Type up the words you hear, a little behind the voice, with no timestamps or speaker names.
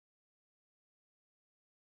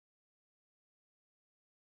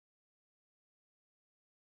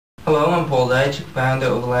Hello, I'm kiba-dachi, founder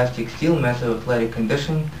of Elastic Steel, Master of Athletic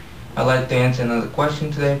Conditioning. I'd like to answer another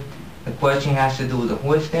question today. The question has to do with the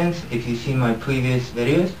horse stance. If you see my previous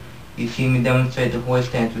videos, you see me demonstrate the horse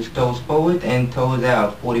stance with toes forward and toes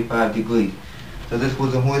out 45 degrees. So this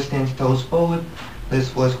was a horse stance, toes forward.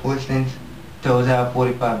 This was horse stance, toes out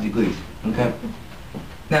 45 degrees. Okay?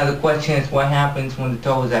 Now the question is, what happens when the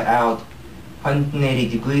toes are out 180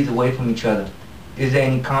 degrees away from each other? Is there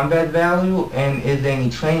any combat value and is there any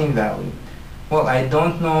training value? Well, I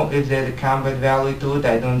don't know if there's a combat value to it.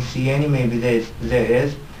 I don't see any. Maybe there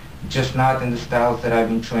is, just not in the styles that I've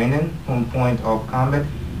been training from the point of combat.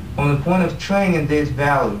 From the point of training, there's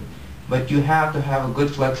value, but you have to have a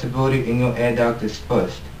good flexibility in your adductors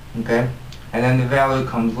first, okay? And then the value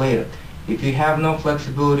comes later. If you have no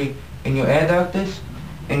flexibility in your adductors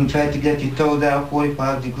and you try to get your toes out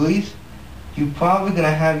 45 degrees, you're probably going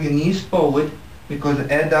to have your knees forward because the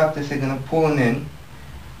adductors are going to pull in,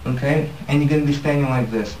 okay? And you're going to be standing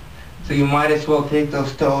like this. So you might as well take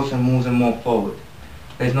those toes and move them more forward.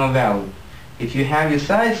 There's no value. If you have your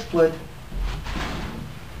side split,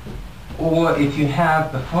 or if you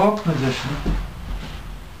have the hog position,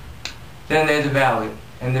 then there's a value.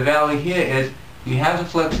 And the value here is you have the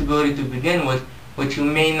flexibility to begin with, but you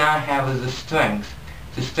may not have as the strength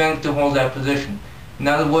to hold that position. In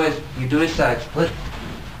other words, you do a side split,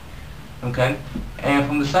 okay? And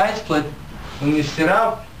from the side split, when you sit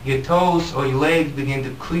up, your toes or your legs begin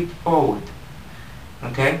to creep forward,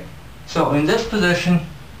 okay? So in this position,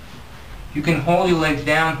 you can hold your legs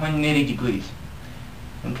down 180 degrees,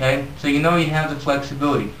 okay? So you know you have the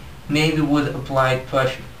flexibility, maybe with applied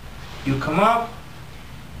pressure. You come up,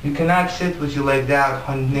 you cannot sit with your legs out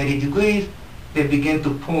 180 degrees, they begin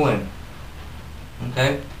to pull in,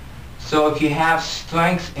 okay? So if you have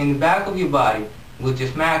strength in the back of your body,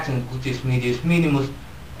 gluteus maximus, gluteus medius minimus,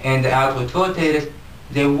 and the outward rotators,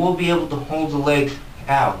 they will be able to hold the legs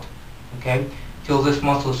out, okay, till this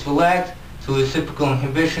muscle is relaxed through reciprocal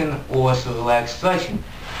inhibition or through relaxed stretching,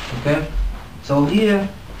 okay. So here,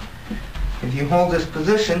 if you hold this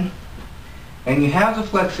position and you have the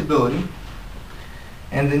flexibility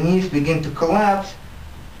and the knees begin to collapse,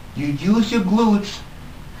 you use your glutes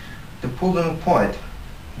to pull them apart,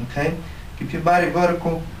 okay. Keep your body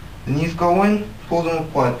vertical, the knees go in, pull them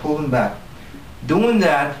apart, pull them back. Doing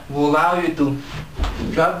that will allow you to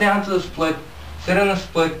drop down to the split, sit on the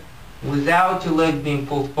split without your leg being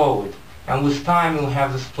pulled forward. And with time you'll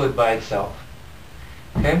have the split by itself.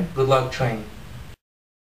 Okay? Good luck training.